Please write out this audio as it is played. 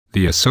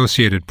The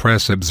Associated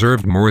Press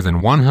observed more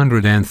than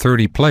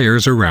 130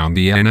 players around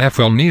the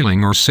NFL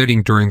kneeling or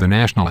sitting during the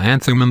national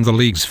anthem in the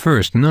league's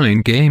first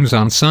 9 games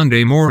on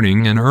Sunday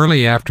morning and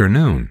early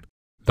afternoon.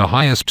 The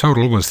highest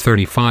total was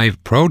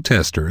 35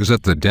 protesters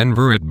at the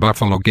Denver at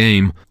Buffalo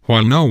game,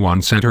 while no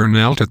one sat or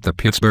knelt at the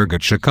Pittsburgh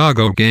at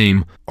Chicago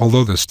game,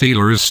 although the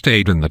Steelers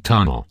stayed in the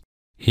tunnel.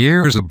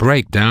 Here's a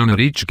breakdown at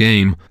each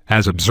game,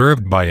 as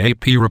observed by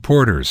AP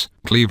reporters.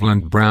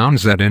 Cleveland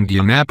Browns at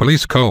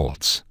Indianapolis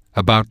Colts,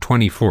 about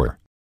 24.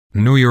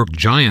 New York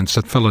Giants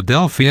at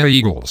Philadelphia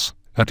Eagles,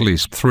 at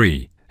least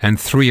 3, and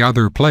 3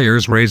 other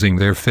players raising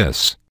their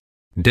fists.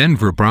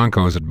 Denver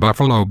Broncos at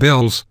Buffalo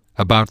Bills,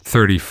 about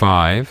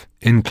 35,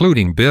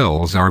 including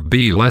Bills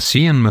RB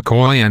LeSean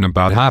McCoy and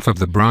about half of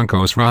the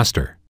Broncos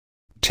roster.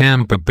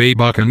 Tampa Bay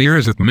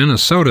Buccaneers at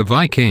Minnesota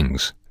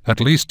Vikings, at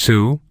least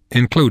 2,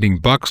 including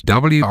Bucs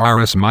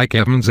WRS Mike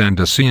Evans and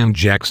Deion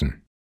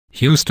Jackson.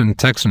 Houston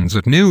Texans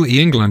at New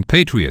England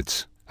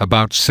Patriots,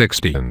 about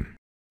 60.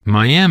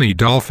 Miami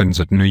Dolphins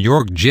at New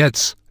York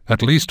Jets,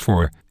 at least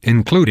 4,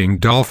 including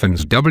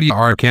Dolphins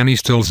WR Kenny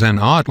Stills and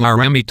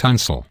Remy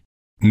Tunsil.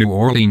 New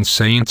Orleans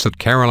Saints at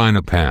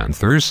Carolina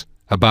Panthers,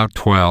 about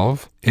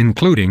 12,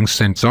 including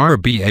Saints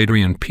RB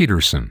Adrian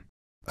Peterson.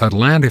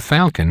 Atlanta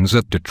Falcons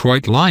at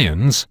Detroit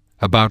Lions,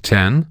 about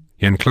 10,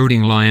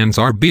 including Lions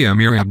RB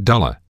Amir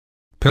Abdullah.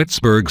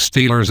 Pittsburgh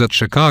Steelers at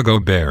Chicago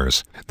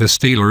Bears. The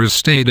Steelers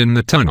stayed in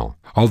the tunnel,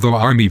 although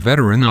Army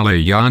veteran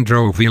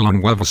Alejandro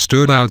Villanueva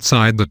stood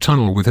outside the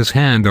tunnel with his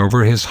hand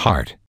over his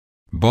heart.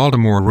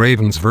 Baltimore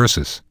Ravens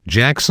vs.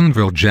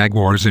 Jacksonville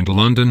Jaguars in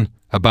London,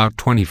 about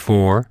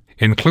 24,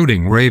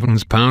 including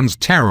Ravens Pounds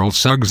Terrell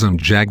Suggs and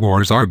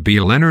Jaguars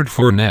RB Leonard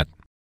Fournette.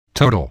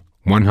 Total,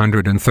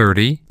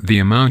 130. The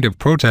amount of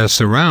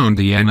protests around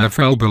the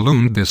NFL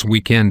ballooned this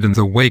weekend in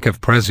the wake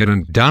of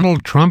President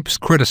Donald Trump's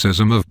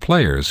criticism of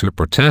players who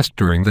protest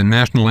during the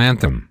national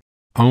anthem.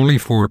 Only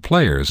 4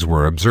 players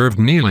were observed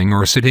kneeling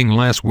or sitting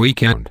last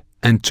weekend,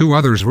 and 2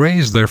 others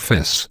raised their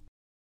fists.